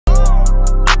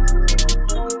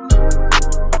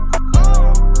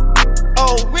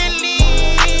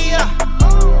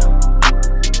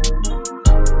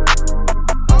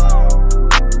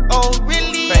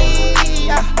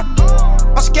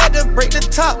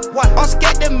I'm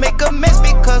scared to make a mess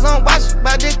because I'm watched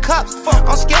by the cops.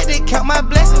 I'm scared to count my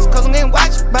blessings cause I'm getting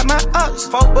watched by my ops.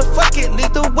 But fuck it,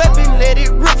 leave the weapon, let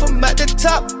it rip from at the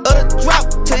top of the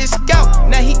drop to his scalp.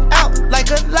 Now he out like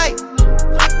a light.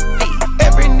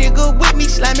 Every nigga with me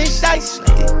slamming dice.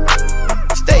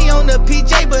 Stay on the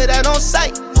PJ, but I don't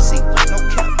sight.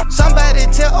 Somebody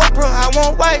tell Oprah I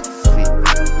want wife.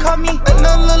 Call me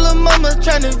another little mama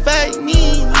tryna invite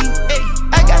me.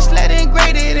 I got slat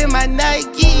engraded in my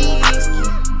Nikes.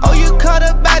 Oh, you caught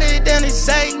about it, then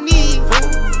inside me.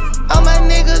 All my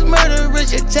niggas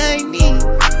murderers, you Chinese.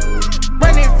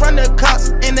 Running from the cops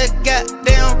in the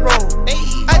goddamn road.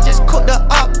 I just cooked the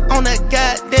op on the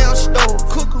goddamn stove.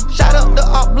 Shot up the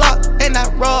op block and I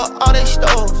robbed all they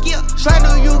stores.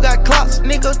 Slime you got clocks,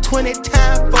 nigga 20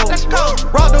 times fold.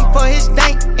 Robbed him for his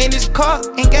dank in his car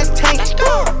and gas tank.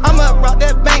 I'ma rob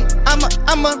that bank,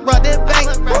 I'ma rob that bank.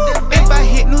 If I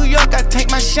hit New York, I take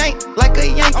my shank like a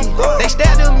Yankee. They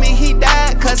stabbed him and he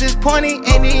died cause his pointing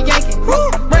and he Yankee.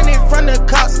 Running from the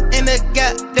cops in the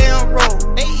goddamn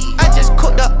road. I just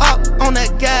cooked the op on the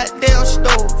goddamn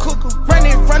stove.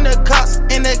 Running from the cops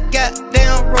in the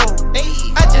goddamn road.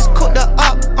 I just cooked the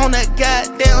op on the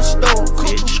goddamn stove.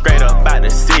 Straight up out the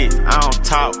seat, I don't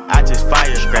talk, I just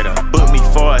fire. Straight up, book me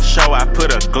for a show, I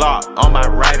put a Glock on my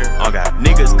rider. Oh God,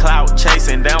 niggas clout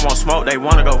chasing, they won't smoke, they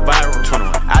wanna go viral.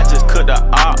 21, I just cooked the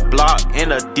op block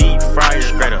in a deep fryer.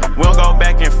 Straight up, we don't go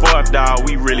back and forth, dawg,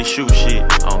 we really shoot shit.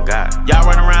 Oh God, y'all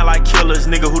run around like killers,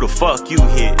 nigga, who the fuck you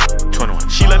hit? 21,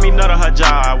 she let me know to her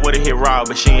job, I would've hit raw,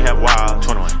 but she ain't have wild.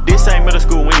 21, this ain't middle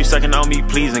school, when you sucking on me,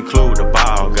 please include the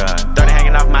ball. God, 30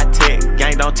 hanging off my tech,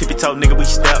 gang don't tippy toe, nigga, we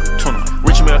step. 21,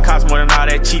 Rich Mill costs more than all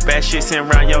that cheap ass shit sitting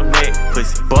around your neck.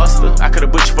 Pussy buster, I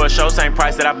could've booked you for a show, same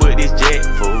price that I booked this jet.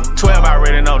 Fool, 12 I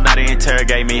already know, not to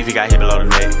interrogate me if he got hit below the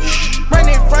neck.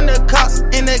 Running from the cops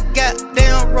in the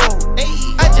goddamn road.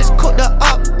 I just cooked the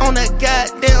op on the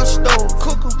goddamn stove.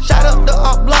 Shot up the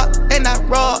op block and I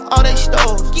robbed all they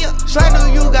stores.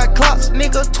 Slime you got clocks,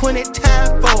 nigga 20 times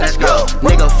fold. Let's go.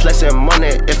 Nigga flexing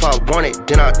money, if I want it,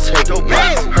 then I take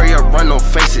it. Hurry up, run no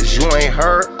faces, you ain't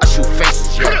heard, I shoot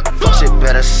faces. Fuck shit,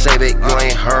 better save it, you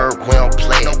ain't heard, we don't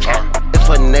play it. If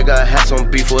a nigga had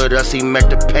some beef with us, he meant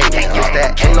to pay. Cause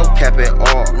that ain't no cap at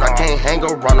all. I can't hang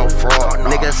around no fraud.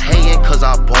 Niggas hating cause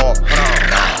I ball.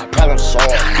 Problem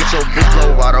solved. Get your bitch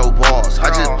low out of walls. I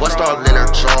just bust all in her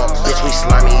jaws. Bitch, we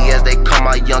slimy as they call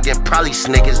my youngin', probably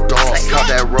snake his dog. Count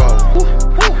that roll,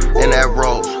 in that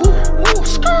rose.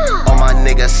 All my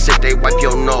niggas sick, they wipe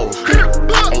your nose.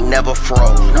 Ain't never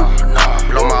froze,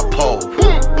 blow my pole.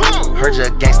 Heard ya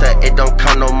gangsta, it don't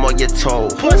count no more, you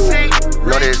told.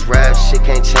 Know this rap shit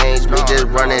can't change, we just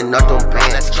running up them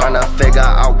bands. Tryna figure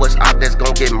out which op that's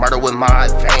gon' get murdered with my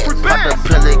advance. Pop the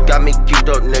pill, it got me geeked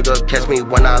up, nigga, catch me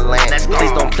when I land.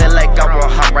 Please don't play like I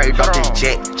won't hop right off this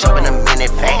jet, jump in a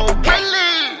minute van.